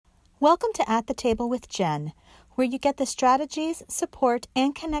Welcome to At the Table with Jen, where you get the strategies, support,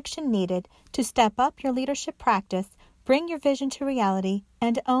 and connection needed to step up your leadership practice, bring your vision to reality,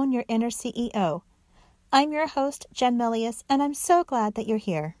 and own your inner CEO. I'm your host, Jen Milius, and I'm so glad that you're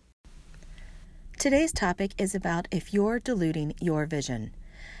here. Today's topic is about if you're diluting your vision.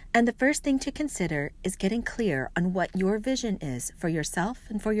 And the first thing to consider is getting clear on what your vision is for yourself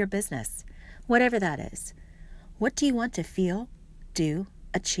and for your business, whatever that is. What do you want to feel, do,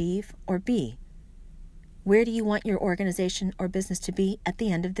 achieve, or be? Where do you want your organization or business to be at the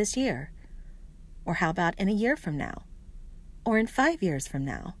end of this year? Or how about in a year from now? Or in 5 years from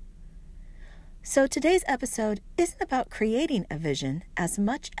now? So today's episode isn't about creating a vision as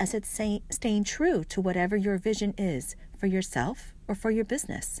much as it's staying true to whatever your vision is for yourself or for your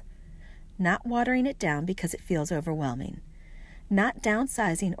business. Not watering it down because it feels overwhelming. Not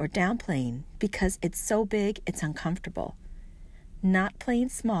downsizing or downplaying because it's so big it's uncomfortable. Not playing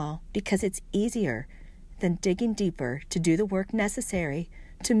small because it's easier than digging deeper to do the work necessary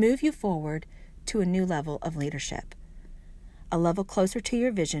to move you forward to a new level of leadership, a level closer to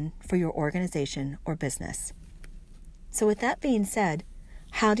your vision for your organization or business. So with that being said,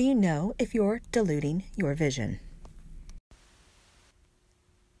 how do you know if you're diluting your vision?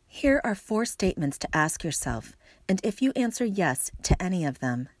 Here are 4 statements to ask yourself, and if you answer yes to any of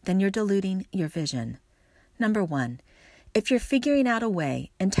them, then you're diluting your vision. Number 1, if you're figuring out a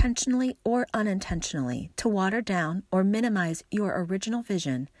way, intentionally or unintentionally, to water down or minimize your original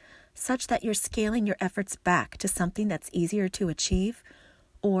vision such that you're scaling your efforts back to something that's easier to achieve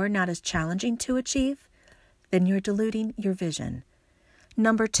or not as challenging to achieve, then you're diluting your vision.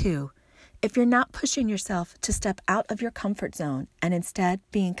 Number 2, if you're not pushing yourself to step out of your comfort zone and instead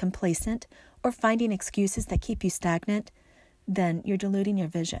being complacent or finding excuses that keep you stagnant, then you're diluting your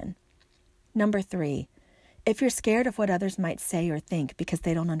vision. Number 3, if you're scared of what others might say or think because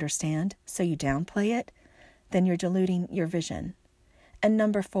they don't understand, so you downplay it, then you're diluting your vision. And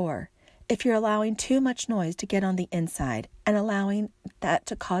number 4, if you're allowing too much noise to get on the inside and allowing that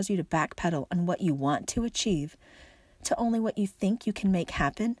to cause you to backpedal on what you want to achieve to only what you think you can make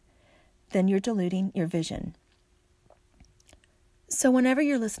happen, then you're diluting your vision. So whenever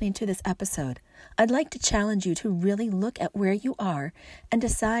you're listening to this episode, I'd like to challenge you to really look at where you are and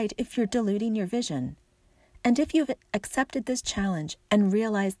decide if you're diluting your vision. And if you've accepted this challenge and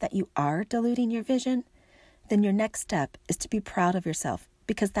realized that you are diluting your vision, then your next step is to be proud of yourself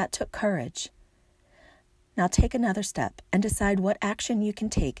because that took courage. Now take another step and decide what action you can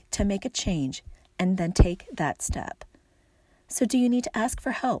take to make a change and then take that step. So do you need to ask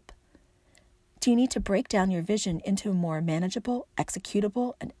for help? Do you need to break down your vision into more manageable,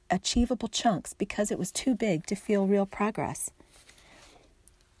 executable, and achievable chunks because it was too big to feel real progress?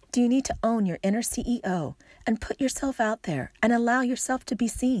 Do you need to own your inner CEO and put yourself out there and allow yourself to be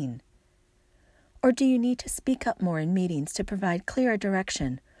seen? Or do you need to speak up more in meetings to provide clearer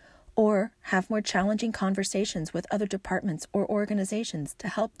direction or have more challenging conversations with other departments or organizations to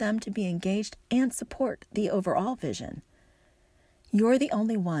help them to be engaged and support the overall vision? You're the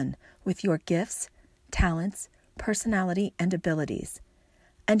only one with your gifts, talents, personality, and abilities.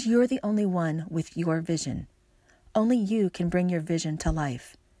 And you're the only one with your vision. Only you can bring your vision to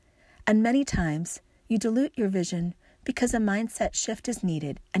life. And many times, you dilute your vision because a mindset shift is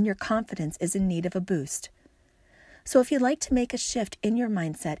needed and your confidence is in need of a boost. So if you'd like to make a shift in your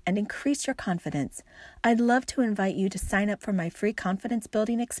mindset and increase your confidence, I'd love to invite you to sign up for my free confidence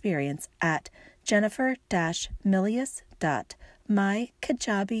building experience at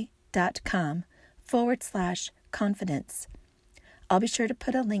jennifer-milius.mykajabi.com/confidence. I'll be sure to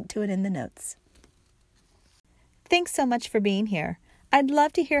put a link to it in the notes. Thanks so much for being here. I'd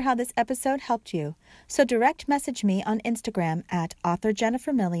love to hear how this episode helped you, so direct message me on Instagram at author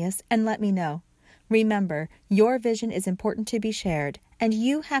Jennifer Milius and let me know. Remember, your vision is important to be shared, and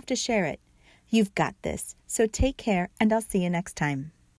you have to share it. You've got this, so take care, and I'll see you next time.